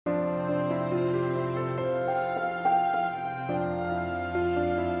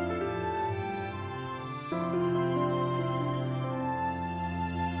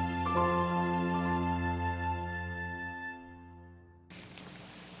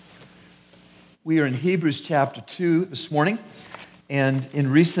We are in Hebrews chapter 2 this morning, and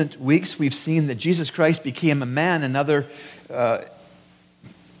in recent weeks we've seen that Jesus Christ became a man, that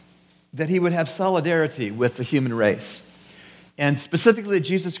he would have solidarity with the human race. And specifically,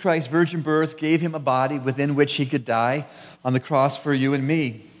 Jesus Christ's virgin birth gave him a body within which he could die on the cross for you and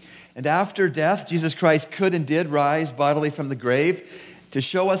me. And after death, Jesus Christ could and did rise bodily from the grave to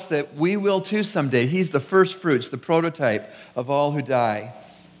show us that we will too someday. He's the first fruits, the prototype of all who die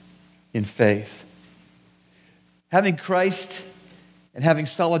in faith. Having Christ and having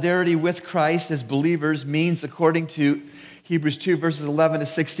solidarity with Christ as believers means, according to Hebrews 2, verses 11 to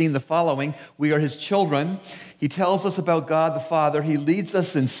 16, the following: we are his children. He tells us about God the Father. He leads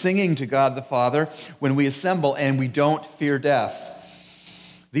us in singing to God the Father when we assemble, and we don't fear death.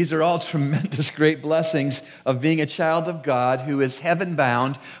 These are all tremendous, great blessings of being a child of God who is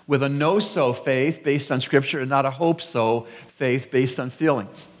heaven-bound with a know-so faith based on Scripture and not a hope-so faith based on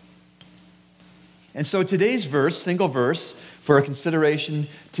feelings. And so today's verse, single verse, for a consideration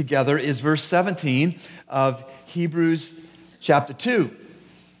together is verse 17 of Hebrews chapter 2.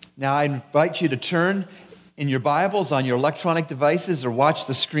 Now I invite you to turn in your Bibles on your electronic devices or watch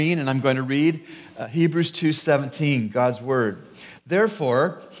the screen, and I'm going to read Hebrews 2:17, God's Word.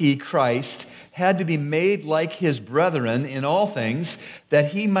 Therefore, he, Christ, had to be made like his brethren in all things,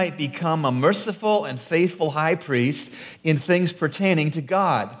 that he might become a merciful and faithful high priest in things pertaining to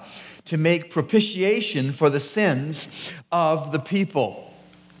God, to make propitiation for the sins of the people.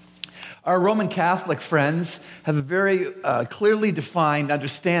 Our Roman Catholic friends have a very clearly defined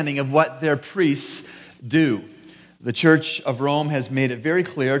understanding of what their priests do. The Church of Rome has made it very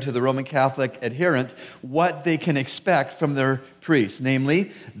clear to the Roman Catholic adherent what they can expect from their priest,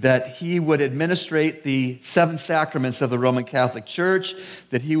 namely that he would administrate the 7 sacraments of the Roman Catholic Church,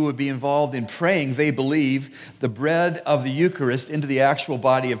 that he would be involved in praying, they believe, the bread of the Eucharist into the actual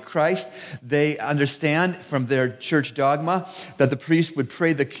body of Christ. They understand from their church dogma that the priest would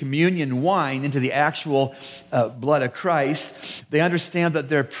pray the communion wine into the actual blood of Christ. They understand that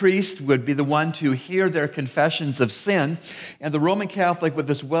their priest would be the one to hear their confessions of sin, and the Roman Catholic, with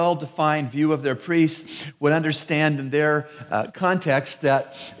this well-defined view of their priest, would understand in their context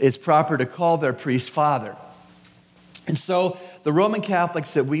that it's proper to call their priest Father. And so the Roman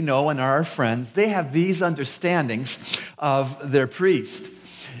Catholics that we know and are our friends, they have these understandings of their priest.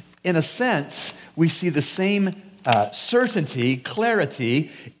 In a sense, we see the same certainty,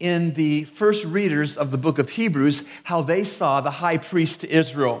 clarity in the first readers of the book of Hebrews, how they saw the high priest to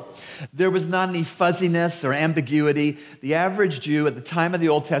Israel. There was not any fuzziness or ambiguity. The average Jew at the time of the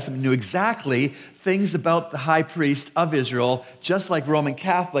Old Testament knew exactly things about the high priest of Israel, just like Roman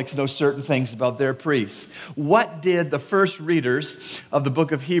Catholics know certain things about their priests. What did the first readers of the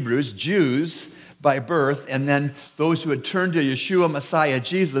book of Hebrews, Jews by birth, and then those who had turned to Yeshua, Messiah,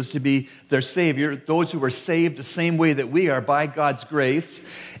 Jesus, to be their Savior, those who were saved the same way that we are by God's grace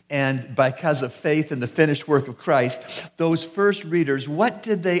and because of faith in the finished work of Christ, those first readers, what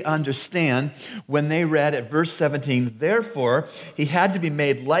did they understand when they read at verse 17, therefore, he had to be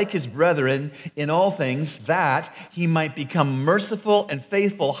made like his brethren in all things, that he might become merciful and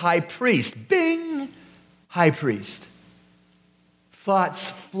faithful high priest. Bing! High priest. Thoughts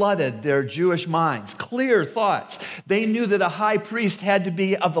flooded their Jewish minds, clear thoughts. They knew that a high priest had to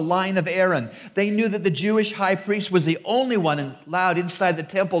be of the line of Aaron. They knew that the Jewish high priest was the only one allowed inside the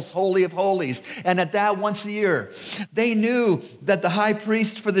temple's Holy of Holies, and at that once a year. They knew that the high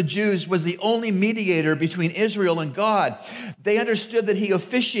priest for the Jews was the only mediator between Israel and God. They understood that he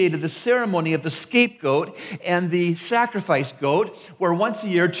officiated the ceremony of the scapegoat and the sacrifice goat, where once a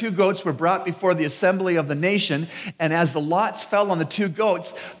year 2 goats were brought before the assembly of the nation, and as the lots fell on the 2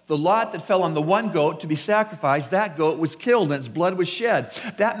 goats, the lot that fell on the 1 goat to be sacrificed, that goat was killed and its blood was shed.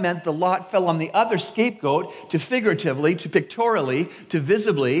 That meant the lot fell on the other scapegoat to figuratively, to pictorially, to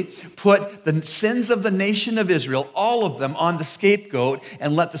visibly put the sins of the nation of Israel, all of them, on the scapegoat,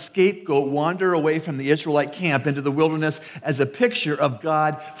 and let the scapegoat wander away from the Israelite camp into the wilderness as a picture of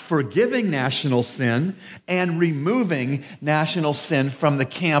God forgiving national sin and removing national sin from the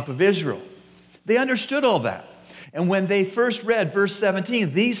camp of Israel. They understood all that. And when they first read verse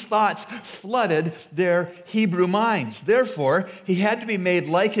 17, these thoughts flooded their Hebrew minds. Therefore, he had to be made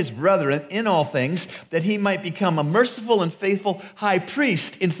like his brethren in all things, that he might become a merciful and faithful high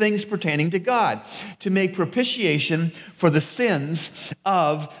priest in things pertaining to God, to make propitiation for the sins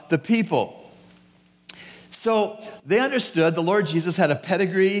of the people. So they understood the Lord Jesus had a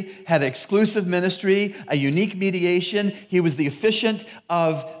pedigree, had exclusive ministry, a unique mediation. He was the officiant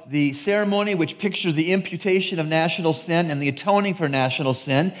of the ceremony, which pictured the imputation of national sin and the atoning for national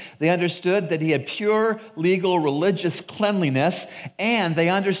sin. They understood that he had pure, legal, religious cleanliness, and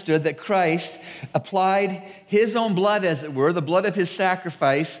they understood that Christ applied his own blood, as it were, the blood of his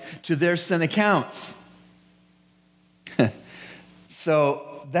sacrifice, to their sin accounts. So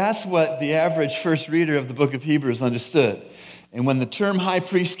that's what the average first reader of the book of Hebrews understood. And when the term high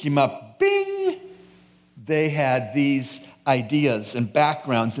priest came up, bing, they had these ideas and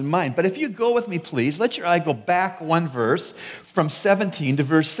backgrounds in mind. But if you go with me, please, let your eye go back one verse from 17 to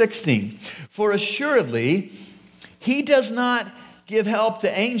verse 16. For assuredly, he does not give help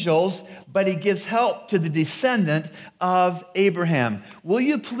to angels, but he gives help to the descendant of Abraham. Will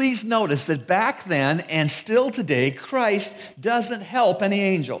you please notice that back then and still today, Christ doesn't help any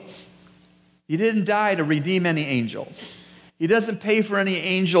angels. He didn't die to redeem any angels. He doesn't pay for any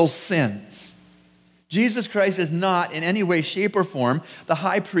angels' sins. Jesus Christ is not in any way, shape, or form the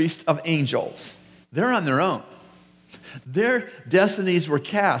high priest of angels. They're on their own. Their destinies were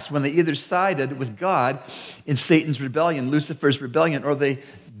cast when they either sided with God in Satan's rebellion, Lucifer's rebellion, or they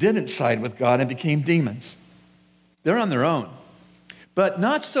didn't side with God and became demons. They're on their own. But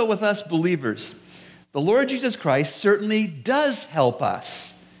not so with us believers. The Lord Jesus Christ certainly does help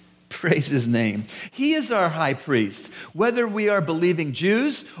us. Praise his name. He is our high priest, whether we are believing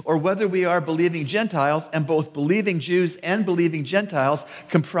Jews or whether we are believing Gentiles, and both believing Jews and believing Gentiles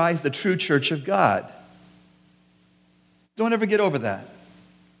comprise the true church of God. Don't ever get over that.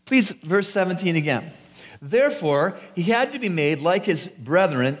 Please, verse 17 again. Therefore, he had to be made like his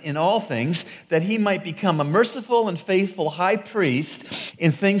brethren in all things, that he might become a merciful and faithful high priest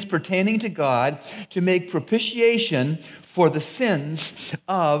in things pertaining to God, to make propitiation for the sins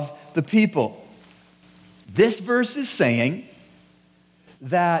of the people. This verse is saying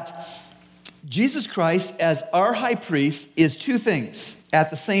that Jesus Christ, as our high priest, is two things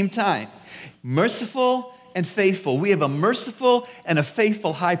at the same time: merciful and faithful. We have a merciful and a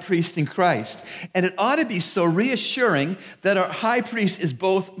faithful high priest in Christ. And it ought to be so reassuring that our high priest is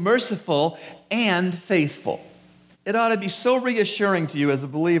both merciful and faithful. It ought to be so reassuring to you as a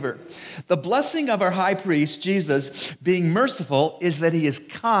believer. The blessing of our high priest, Jesus, being merciful, is that he is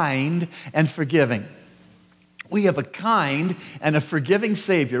kind and forgiving. We have a kind and a forgiving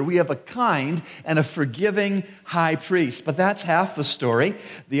Savior. We have a kind and a forgiving high priest. But that's half the story.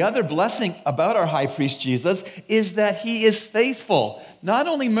 The other blessing about our high priest, Jesus, is that he is faithful. Not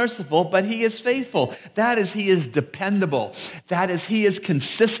only merciful, but he is faithful. That is, he is dependable. That is, he is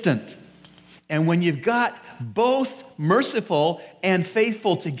consistent. And when you've got both merciful and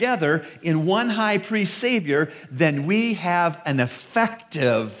faithful together in one high priest Savior, then we have an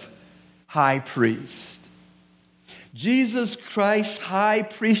effective high priest. Jesus Christ's high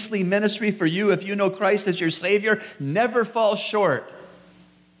priestly ministry for you, if you know Christ as your Savior, never falls short,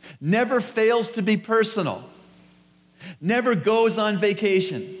 never fails to be personal, never goes on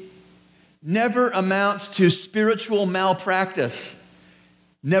vacation, never amounts to spiritual malpractice,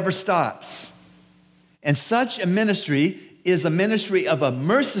 never stops. And such a ministry is a ministry of a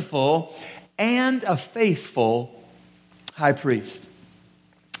merciful and a faithful high priest.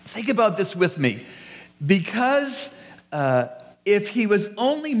 Think about this with me. Because if he was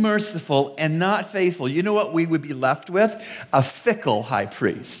only merciful and not faithful, you know what we would be left with? A fickle high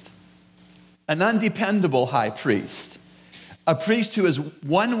priest, an undependable high priest, a priest who is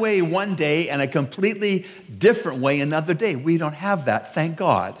one way one day and a completely different way another day. We don't have that, thank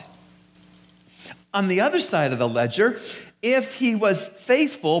God. On the other side of the ledger, if he was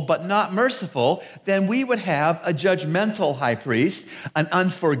faithful but not merciful, then we would have a judgmental high priest, an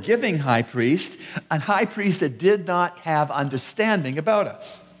unforgiving high priest, a high priest that did not have understanding about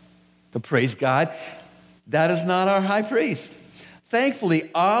us. But praise God, that is not our high priest.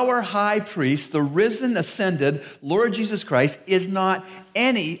 Thankfully, our high priest, the risen, ascended Lord Jesus Christ, is not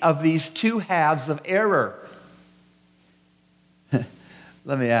any of these two halves of error.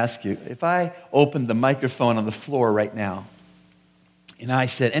 Let me ask you, if I opened the microphone on the floor right now, and I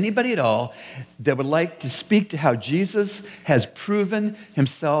said, anybody at all that would like to speak to how Jesus has proven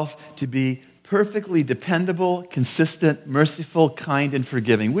himself to be perfectly dependable, consistent, merciful, kind, and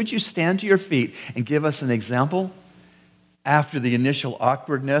forgiving, would you stand to your feet and give us an example? After the initial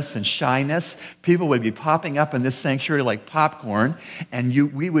awkwardness and shyness, people would be popping up in this sanctuary like popcorn,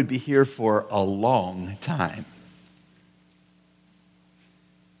 and we would be here for a long time.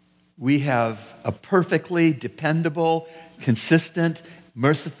 We have a perfectly dependable, consistent,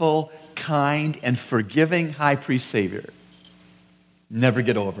 merciful, kind, and forgiving high priest Savior. Never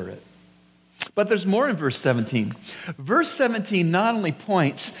get over it. But there's more in verse 17. Verse 17 not only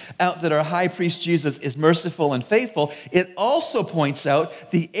points out that our high priest Jesus is merciful and faithful, it also points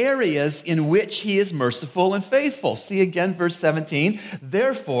out the areas in which he is merciful and faithful. See again verse 17.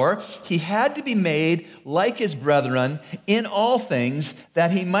 Therefore, he had to be made like his brethren in all things,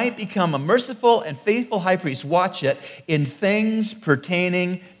 that he might become a merciful and faithful high priest. Watch it, in things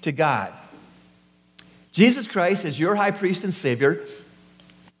pertaining to God. Jesus Christ, as your high priest and Savior,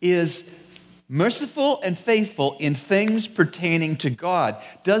 is merciful and faithful in things pertaining to God.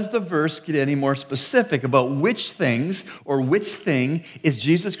 Does the verse get any more specific about which things or which thing is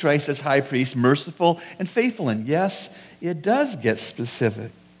Jesus Christ as high priest merciful and faithful in? Yes, it does get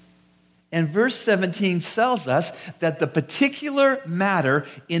specific. And verse 17 tells us that the particular matter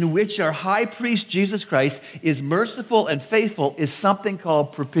in which our high priest Jesus Christ is merciful and faithful is something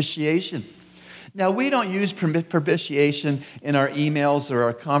called propitiation. Now, we don't use propitiation in our emails or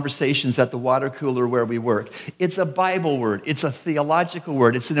our conversations at the water cooler where we work. It's a Bible word. It's a theological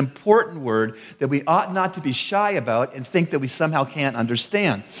word. It's an important word that we ought not to be shy about and think that we somehow can't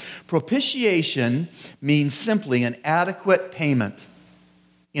understand. Propitiation means simply an adequate payment.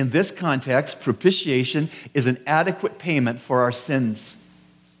 In this context, propitiation is an adequate payment for our sins.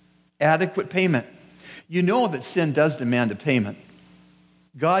 Adequate payment. You know that sin does demand a payment.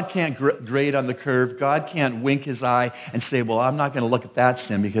 God can't grade on the curve. God can't wink his eye and say, well, I'm not going to look at that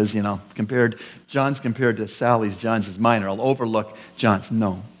sin because, John's compared to Sally's, John's is minor. I'll overlook John's.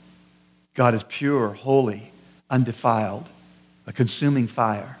 No. God is pure, holy, undefiled, a consuming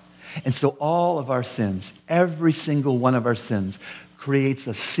fire. And so all of our sins, every single one of our sins, creates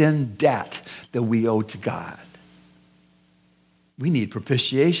a sin debt that we owe to God. We need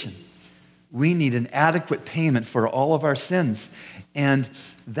propitiation. We need an adequate payment for all of our sins. And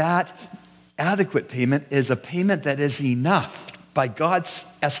that adequate payment is a payment that is enough by God's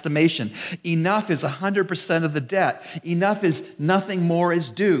estimation. Enough is 100% of the debt. Enough is nothing more is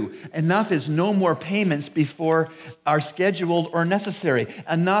due. Enough is no more payments before are scheduled or necessary.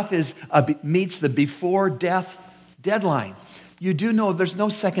 Enough is meets the before death deadline. You do know there's no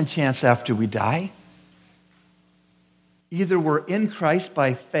second chance after we die. Either we're in Christ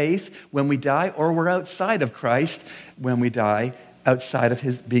by faith when we die, or we're outside of Christ when we die, outside of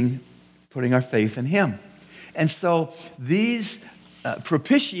putting our faith in him. And so these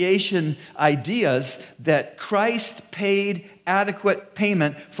propitiation ideas that Christ paid adequate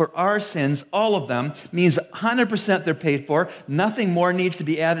payment for our sins, all of them, means 100% they're paid for. Nothing more needs to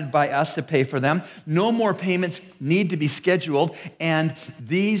be added by us to pay for them. No more payments need to be scheduled. And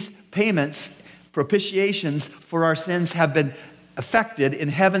these payments, propitiations for our sins, have been effected in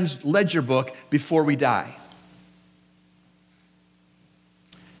heaven's ledger book before we die.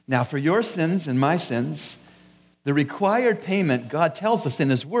 Now, for your sins and my sins, the required payment, God tells us in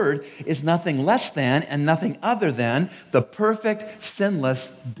his word, is nothing less than and nothing other than the perfect, sinless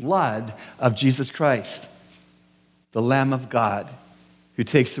blood of Jesus Christ, the Lamb of God, who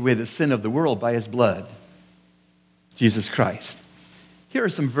takes away the sin of the world by his blood, Jesus Christ. Here are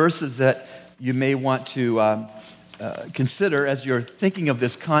some verses that you may want to consider as you're thinking of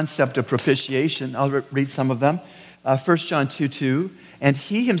this concept of propitiation. I'll read some of them. 1 John 2:2, and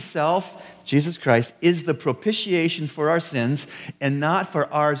he himself, Jesus Christ, is the propitiation for our sins, and not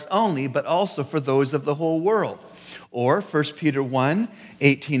for ours only, but also for those of the whole world. Or 1 Peter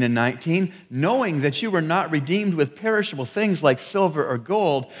 1:18 and 19, knowing that you were not redeemed with perishable things like silver or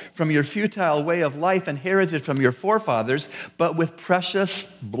gold from your futile way of life inherited from your forefathers, but with precious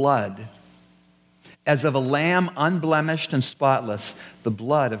blood, as of a lamb unblemished and spotless, the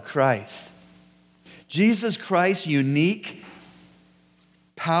blood of Christ. Jesus Christ's unique,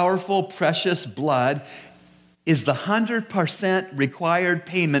 powerful, precious blood is the 100% required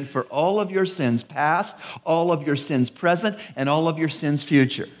payment for all of your sins past, all of your sins present, and all of your sins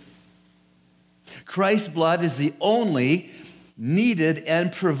future. Christ's blood is the only needed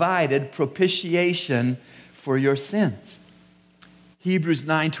and provided propitiation for your sins. Hebrews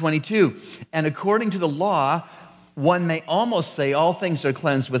 9:22, and according to the law, one may almost say all things are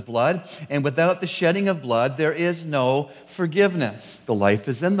cleansed with blood, and without the shedding of blood, there is no forgiveness. The life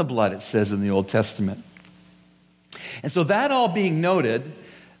is in the blood, it says in the Old Testament. And so that all being noted,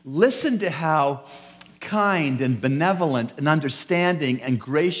 listen to how kind and benevolent and understanding and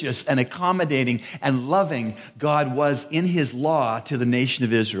gracious and accommodating and loving God was in his law to the nation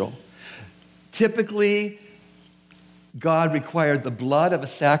of Israel. Typically, God required the blood of a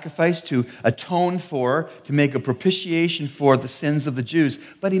sacrifice to atone for, to make a propitiation for the sins of the Jews.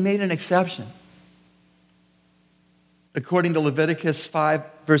 But he made an exception. According to Leviticus 5,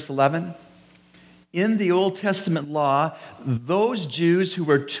 verse 11, In the Old Testament law, those Jews who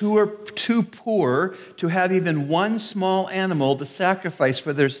were too poor to have even one small animal to sacrifice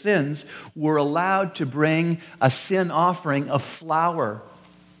for their sins were allowed to bring a sin offering of flour,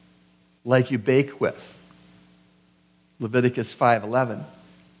 like you bake with. Leviticus 5:11.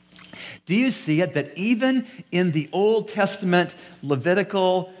 Do you see it that even in the Old Testament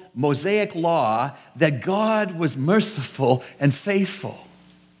Levitical Mosaic law, that God was merciful and faithful?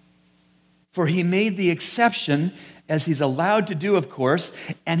 For he made the exception, as he's allowed to do, of course,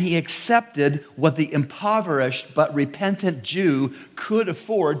 and he accepted what the impoverished but repentant Jew could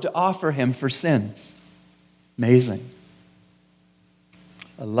afford to offer him for sins. Amazing.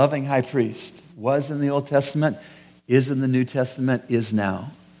 A loving high priest was in the Old Testament, is in the New Testament, is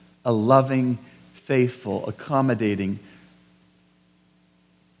now. A loving, faithful, accommodating,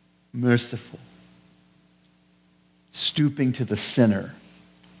 merciful, stooping to the sinner,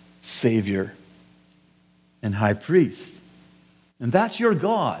 Savior, and high priest. And that's your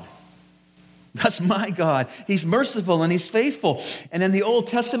God. That's my God. He's merciful and he's faithful. And in the Old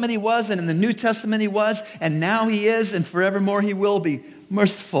Testament he was, and in the New Testament he was, and now he is, and forevermore he will be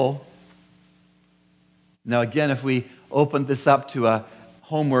merciful. Now again, if we open this up to a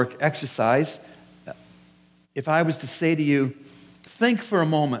homework exercise, if I was to say to you, think for a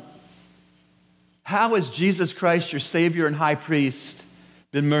moment, how has Jesus Christ, your Savior and high priest,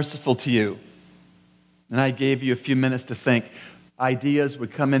 been merciful to you? And I gave you a few minutes to think. Ideas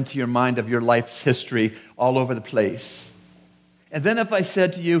would come into your mind of your life's history all over the place. And then if I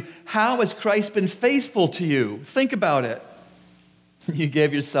said to you, how has Christ been faithful to you? Think about it. You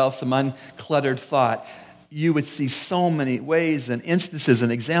gave yourself some uncluttered thought. You would see so many ways and instances and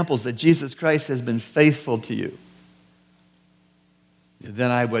examples that Jesus Christ has been faithful to you.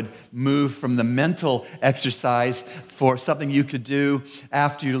 Then I would move from the mental exercise for something you could do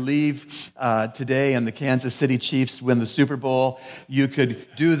after you leave today and the Kansas City Chiefs win the Super Bowl. You could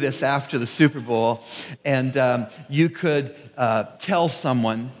do this after the Super Bowl, and you could tell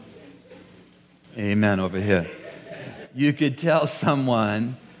someone, amen over here. You could tell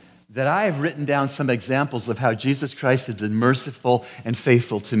someone that I have written down some examples of how Jesus Christ has been merciful and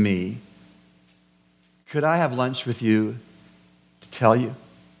faithful to me. Could I have lunch with you to tell you?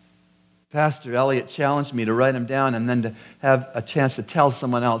 Pastor Elliot challenged me to write them down and then to have a chance to tell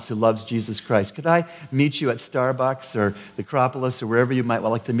someone else who loves Jesus Christ. Could I meet you at Starbucks or the Acropolis or wherever you might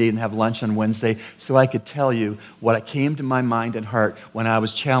like to meet and have lunch on Wednesday so I could tell you what came to my mind and heart when I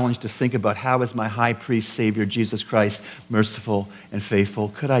was challenged to think about how is my high priest Savior Jesus Christ merciful and faithful?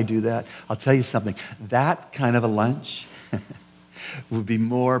 Could I do that? I'll tell you something. That kind of a lunch would be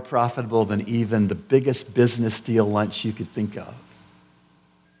more profitable than even the biggest business deal lunch you could think of.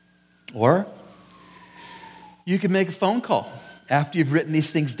 Or you could make a phone call after you've written these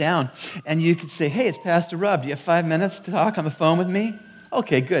things down, and you could say, hey, it's Pastor Rob. Do you have 5 minutes to talk on the phone with me?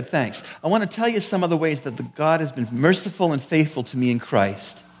 Okay, good, thanks. I want to tell you some of the ways that God has been merciful and faithful to me in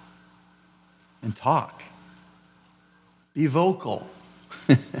Christ. And talk. Be vocal.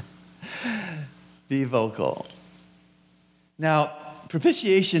 Be vocal. Now,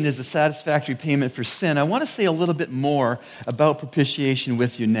 propitiation is a satisfactory payment for sin. I want to say a little bit more about propitiation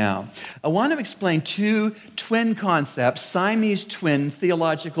with you now. I want to explain two twin concepts, Siamese twin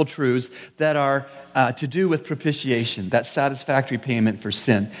theological truths that are to do with propitiation, that satisfactory payment for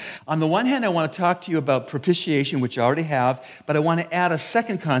sin. On the one hand, I want to talk to you about propitiation, which I already have, but I want to add a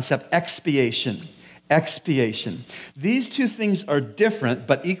second concept, expiation. Expiation. These two things are different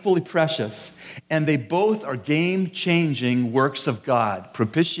but equally precious, and they both are game-changing works of God,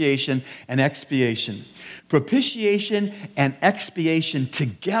 propitiation and expiation. Propitiation and expiation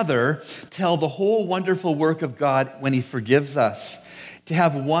together tell the whole wonderful work of God when He forgives us. To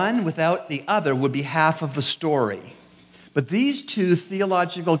have one without the other would be half of the story. But these two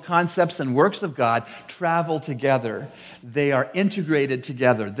theological concepts and works of God travel together. They are integrated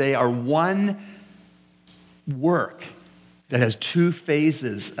together. They are one work that has two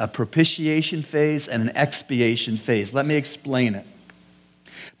phases, a propitiation phase and an expiation phase. Let me explain it.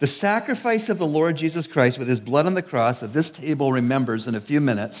 The sacrifice of the Lord Jesus Christ with His blood on the cross that this table remembers in a few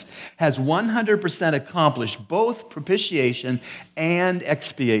minutes has 100% accomplished both propitiation and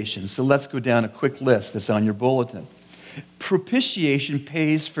expiation. So let's go down a quick list that's on your bulletin. Propitiation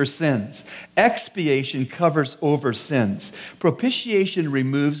pays for sins. Expiation covers over sins. Propitiation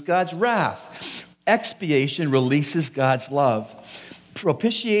removes God's wrath. Expiation releases God's love.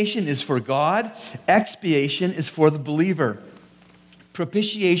 Propitiation is for God. Expiation is for the believer.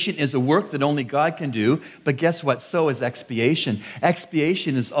 Propitiation is a work that only God can do, but guess what? So is expiation.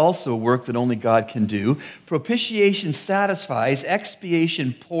 Expiation is also a work that only God can do. Propitiation satisfies.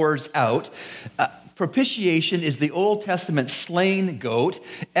 Expiation pours out. Propitiation is the Old Testament slain goat.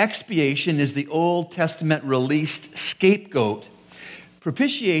 Expiation is the Old Testament released scapegoat.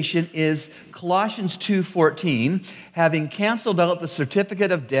 Propitiation is Colossians 2:14, having canceled out the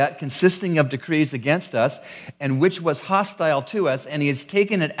certificate of debt consisting of decrees against us, and which was hostile to us, and he has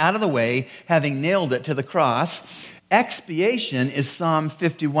taken it out of the way, having nailed it to the cross. Expiation is Psalm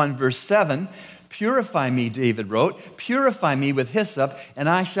 51, verse 7. Purify me, David wrote. Purify me with hyssop, and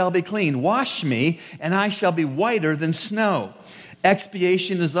I shall be clean. Wash me, and I shall be whiter than snow.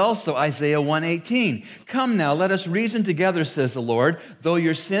 Expiation is also Isaiah 1:18. Come now, let us reason together, says the Lord. Though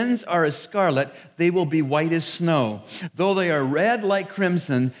your sins are as scarlet, they will be white as snow. Though they are red like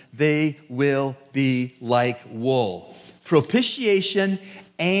crimson, they will be like wool. Propitiation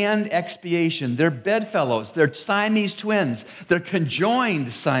and expiation. They're bedfellows. They're Siamese twins. They're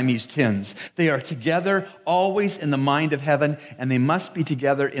conjoined Siamese twins. They are together always in the mind of heaven, and they must be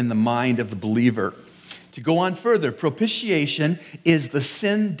together in the mind of the believer. To go on further, propitiation is the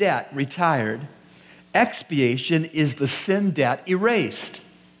sin debt retired. Expiation is the sin debt erased.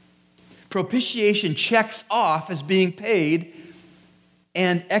 Propitiation checks off as being paid,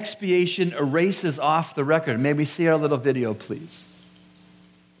 and expiation erases off the record. May we see our little video, please?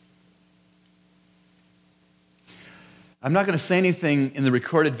 I'm not going to say anything in the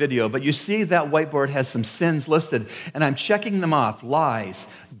recorded video, but you see that whiteboard has some sins listed, and I'm checking them off. Lies,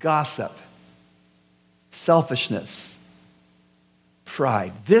 gossip, selfishness,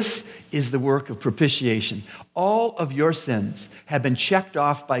 pride. This is the work of propitiation. All of your sins have been checked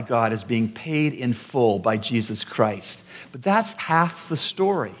off by God as being paid in full by Jesus Christ. But that's half the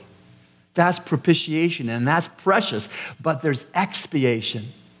story. That's propitiation, and that's precious. But there's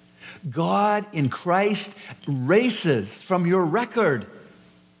expiation. God in Christ erases from your record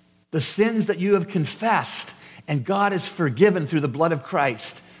the sins that you have confessed, and God is forgiven through the blood of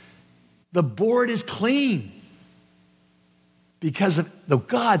Christ. The board is clean because of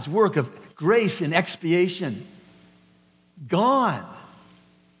God's work of grace and expiation. Gone.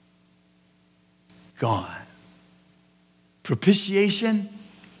 Gone. Propitiation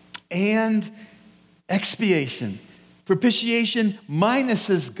and expiation. Propitiation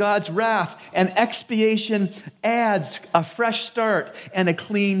minuses God's wrath, and expiation adds a fresh start and a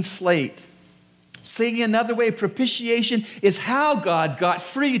clean slate. Saying another way, propitiation is how God got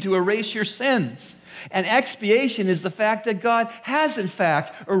free to erase your sins. And expiation is the fact that God has, in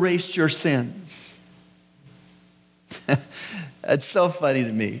fact, erased your sins. It's so funny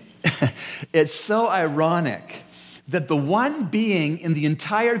to me. It's so ironic that the one being in the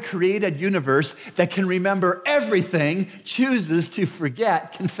entire created universe that can remember everything chooses to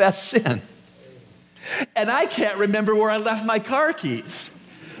forget, confess sin. And I can't remember where I left my car keys.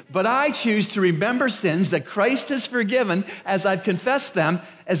 But I choose to remember sins that Christ has forgiven as I've confessed them,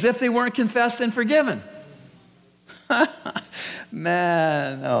 as if they weren't confessed and forgiven.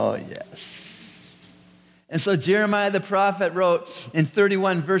 Man, oh yes. And so Jeremiah the prophet wrote in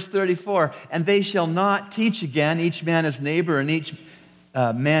 31 verse 34, and they shall not teach again each man his neighbor and each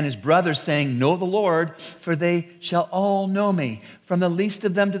man his brother, saying, know the Lord, for they shall all know me, from the least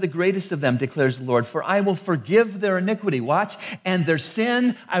of them to the greatest of them, declares the Lord. For I will forgive their iniquity, watch, and their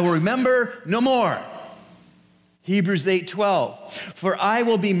sin I will remember no more. Hebrews 8:12. For I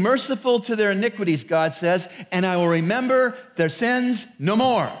will be merciful to their iniquities, God says, and I will remember their sins no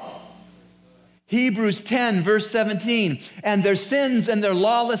more. Hebrews 10, verse 17. And their sins and their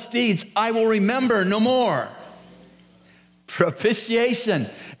lawless deeds I will remember no more. Propitiation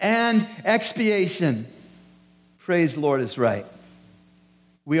and expiation. Praise the Lord is right.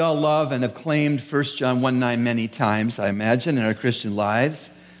 We all love and have claimed 1 John 1:9 many times, I imagine, in our Christian lives.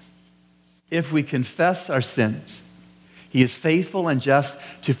 If we confess our sins, He is faithful and just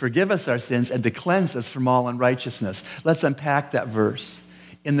to forgive us our sins and to cleanse us from all unrighteousness. Let's unpack that verse.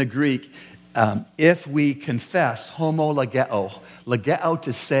 In the Greek, if we confess, homo legeo. Legeo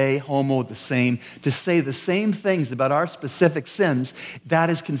to say, homo the same. To say the same things about our specific sins, that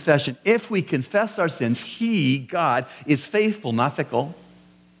is confession. If we confess our sins, He, God, is faithful, not fickle,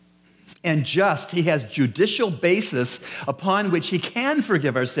 and just. He has judicial basis upon which He can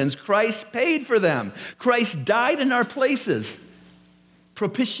forgive our sins. Christ paid for them. Christ died in our places.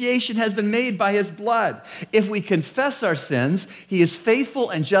 Propitiation has been made by His blood. If we confess our sins, He is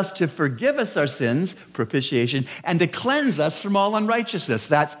faithful and just to forgive us our sins, propitiation, and to cleanse us from all unrighteousness.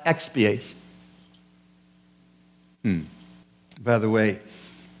 That's expiation. By the way,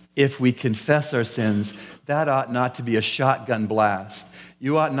 if we confess our sins, that ought not to be a shotgun blast.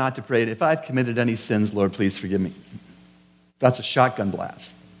 You ought not to pray, if I've committed any sins, Lord, please forgive me. That's a shotgun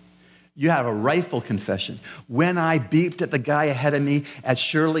blast. You have a rightful confession. When I beeped at the guy ahead of me at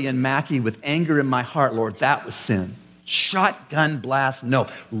Shirley and Mackey with anger in my heart, Lord, that was sin. Shotgun blast, no.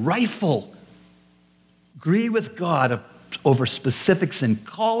 Rightful. Agree with God over specific sin.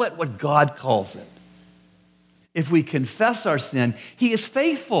 Call it what God calls it. If we confess our sin, he is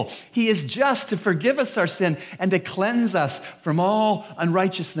faithful. He is just to forgive us our sin and to cleanse us from all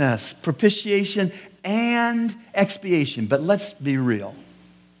unrighteousness, propitiation and expiation. But let's be real.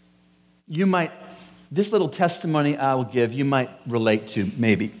 This little testimony I will give, you might relate to,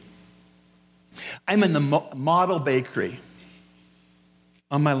 maybe. I'm in the Model Bakery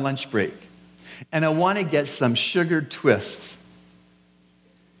on my lunch break, and I want to get some sugared twists.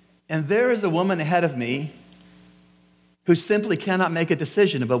 And there is a woman ahead of me who simply cannot make a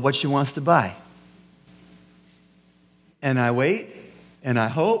decision about what she wants to buy. And I wait, and I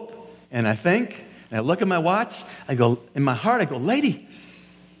hope, and I think, and I look at my watch. I go, in my heart, I go, lady,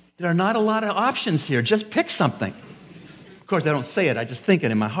 there are not a lot of options here. Just pick something. Of course, I don't say it. I just think it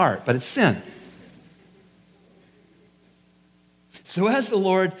in my heart, but it's sin. So as the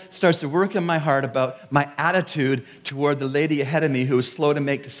Lord starts to work in my heart about my attitude toward the lady ahead of me who was slow to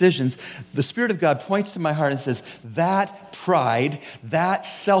make decisions, the Spirit of God points to my heart and says, that pride, that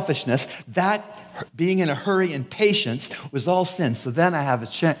selfishness, that being in a hurry and patience was all sin. So then I have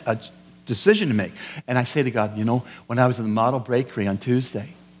a decision to make. And I say to God, when I was in the Model Bakery on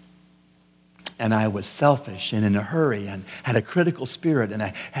Tuesday, and I was selfish and in a hurry and had a critical spirit and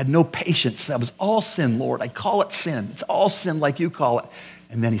I had no patience. That was all sin, Lord. I call it sin. It's all sin like you call it.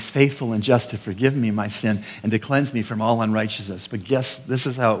 And then he's faithful and just to forgive me my sin and to cleanse me from all unrighteousness. But guess this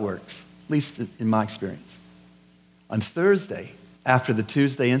is how it works, at least in my experience. On Thursday, after the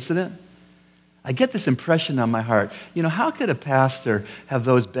Tuesday incident, I get this impression on my heart. How could a pastor have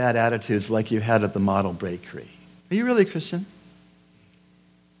those bad attitudes like you had at the Model Bakery? Are you really a Christian?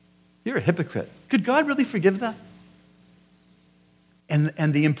 You're a hypocrite. Could God really forgive that?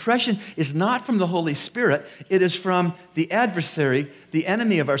 And the impression is not from the Holy Spirit. It is from the adversary, the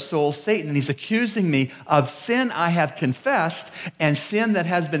enemy of our soul, Satan. And he's accusing me of sin I have confessed and sin that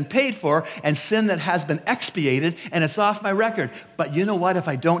has been paid for and sin that has been expiated, and it's off my record. But you know what? If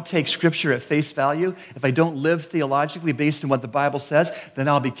I don't take Scripture at face value, if I don't live theologically based on what the Bible says, then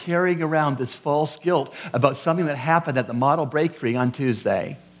I'll be carrying around this false guilt about something that happened at the Model Bakery on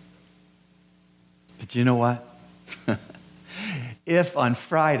Tuesday. But you know what? If on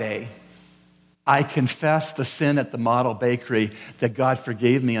Friday I confess the sin at the Model Bakery that God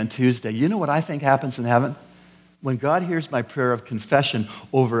forgave me on Tuesday, you know what I think happens in heaven? When God hears my prayer of confession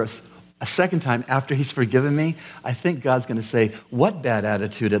over a second time after he's forgiven me, I think God's going to say, what bad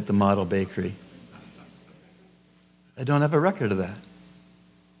attitude at the Model Bakery? I don't have a record of that.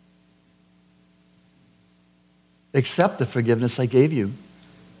 Accept the forgiveness I gave you.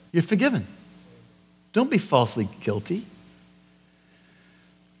 You're forgiven. Don't be falsely guilty.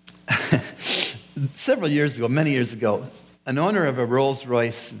 Many years ago, an owner of a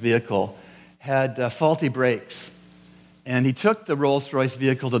Rolls-Royce vehicle had faulty brakes. And he took the Rolls-Royce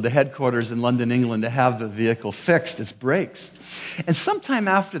vehicle to the headquarters in London, England to have the vehicle fixed, its brakes. And sometime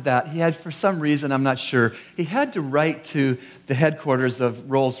after that, he had, for some reason, I'm not sure, he had to write to the headquarters of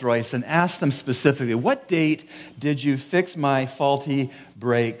Rolls-Royce and ask them specifically, what date did you fix my faulty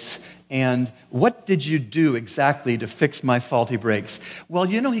brakes? And what did you do exactly to fix my faulty brakes? Well,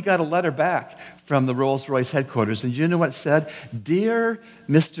 he got a letter back from the Rolls-Royce headquarters. And you know what it said? Dear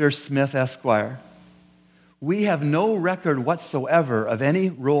Mr. Smith, Esquire, we have no record whatsoever of any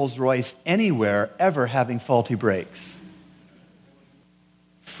Rolls-Royce anywhere ever having faulty brakes.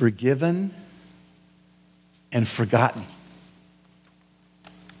 Forgiven and forgotten.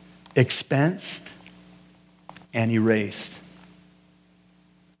 Expensed and erased.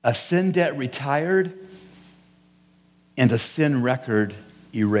 A sin debt retired and a sin record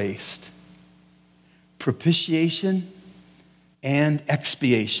erased. Propitiation and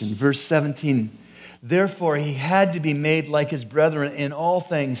expiation. Verse 17, therefore he had to be made like his brethren in all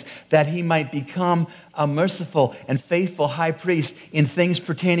things, that he might become a merciful and faithful high priest in things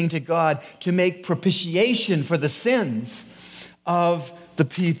pertaining to God, to make propitiation for the sins of the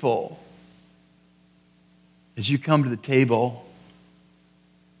people. As you come to the table,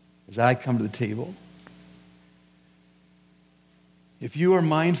 as I come to the table, if you are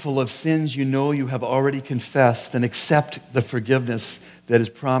mindful of sins you know you have already confessed, then accept the forgiveness that is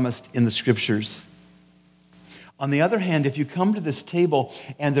promised in the Scriptures. On the other hand, if you come to this table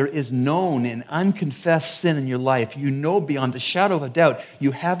and there is known and unconfessed sin in your life, you know beyond a shadow of a doubt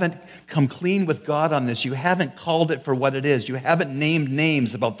you haven't come clean with God on this. You haven't called it for what it is. You haven't named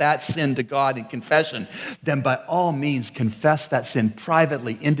names about that sin to God in confession. Then by all means, confess that sin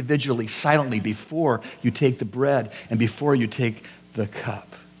privately, individually, silently before you take the bread and before you take the cup.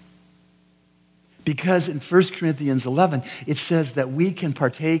 Because in 1 Corinthians 11, it says that we can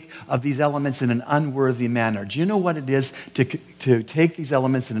partake of these elements in an unworthy manner. Do you know what it is to take these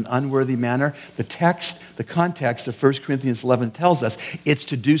elements in an unworthy manner? The context of 1 Corinthians 11 tells us it's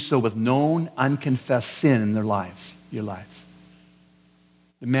to do so with known, unconfessed sin in your lives.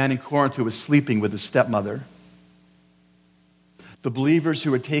 The man in Corinth who was sleeping with his stepmother. The believers who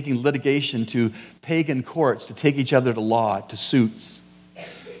were taking litigation to pagan courts to take each other to law, to suits.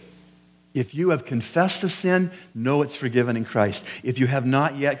 If you have confessed a sin, know it's forgiven in Christ. If you have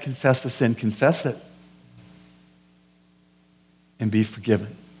not yet confessed a sin, confess it and be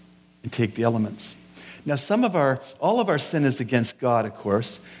forgiven and take the elements. Now, all of our sin is against God, of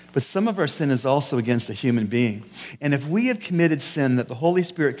course, but some of our sin is also against a human being. And if we have committed sin that the Holy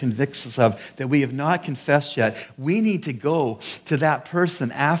Spirit convicts us of, that we have not confessed yet, we need to go to that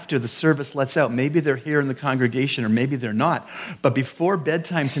person after the service lets out. Maybe they're here in the congregation or maybe they're not. But before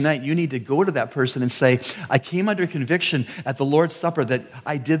bedtime tonight, you need to go to that person and say, I came under conviction at the Lord's Supper that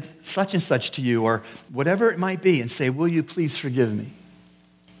I did such and such to you, or whatever it might be, and say, will you please forgive me?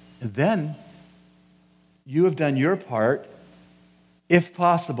 And then you have done your part. If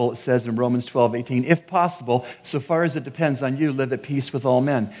possible, it says in Romans 12:18, if possible, so far as it depends on you, live at peace with all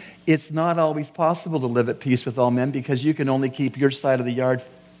men. It's not always possible to live at peace with all men because you can only keep your side of the yard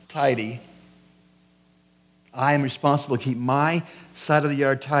tidy. I am responsible to keep my side of the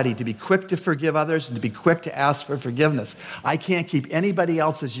yard tidy, to be quick to forgive others and to be quick to ask for forgiveness. I can't keep anybody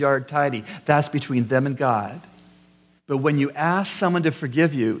else's yard tidy. That's between them and God. But when you ask someone to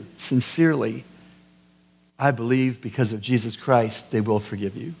forgive you sincerely, I believe because of Jesus Christ, they will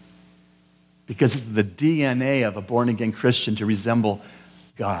forgive you. Because it's the DNA of a born-again Christian to resemble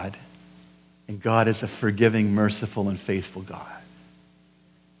God. And God is a forgiving, merciful, and faithful God.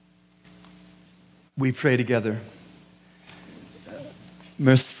 We pray together.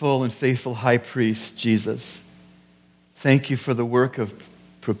 Merciful and faithful high priest, Jesus, thank you for the work of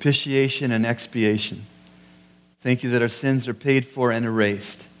propitiation and expiation. Thank you that our sins are paid for and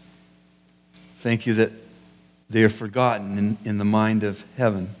erased. Thank you that they are forgotten in the mind of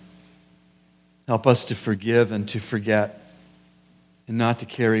heaven. Help us to forgive and to forget and not to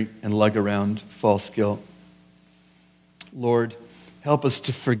carry and lug around false guilt. Lord, help us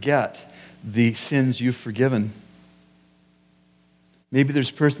to forget the sins you've forgiven. Maybe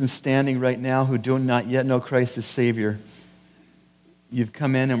there's persons standing right now who do not yet know Christ as Savior. You've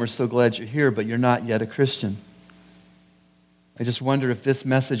come in and we're so glad you're here, but you're not yet a Christian. I just wonder if this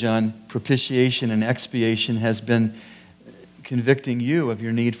message on propitiation and expiation has been convicting you of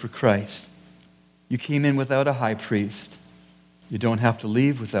your need for Christ. You came in without a high priest. You don't have to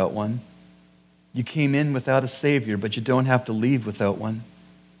leave without one. You came in without a Savior, but you don't have to leave without one.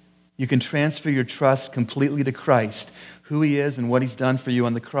 You can transfer your trust completely to Christ, who He is and what He's done for you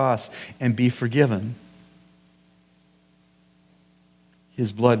on the cross, and be forgiven.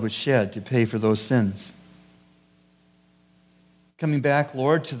 His blood was shed to pay for those sins. Coming back,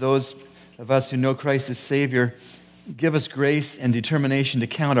 Lord, to those of us who know Christ as Savior, give us grace and determination to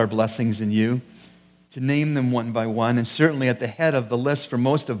count our blessings in you, to name them one by one, and certainly at the head of the list for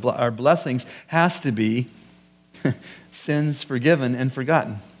most of our blessings has to be sins forgiven and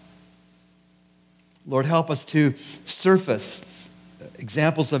forgotten. Lord, help us to surface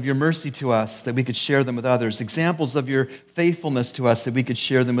examples of your mercy to us that we could share them with others, examples of your faithfulness to us that we could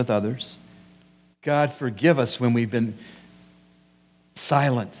share them with others. God, forgive us when we've been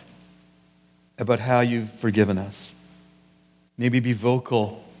silent about how you've forgiven us. Maybe be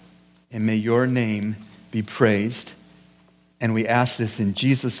vocal, and may your name be praised. And we ask this in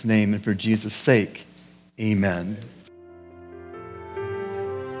Jesus' name and for Jesus' sake. Amen.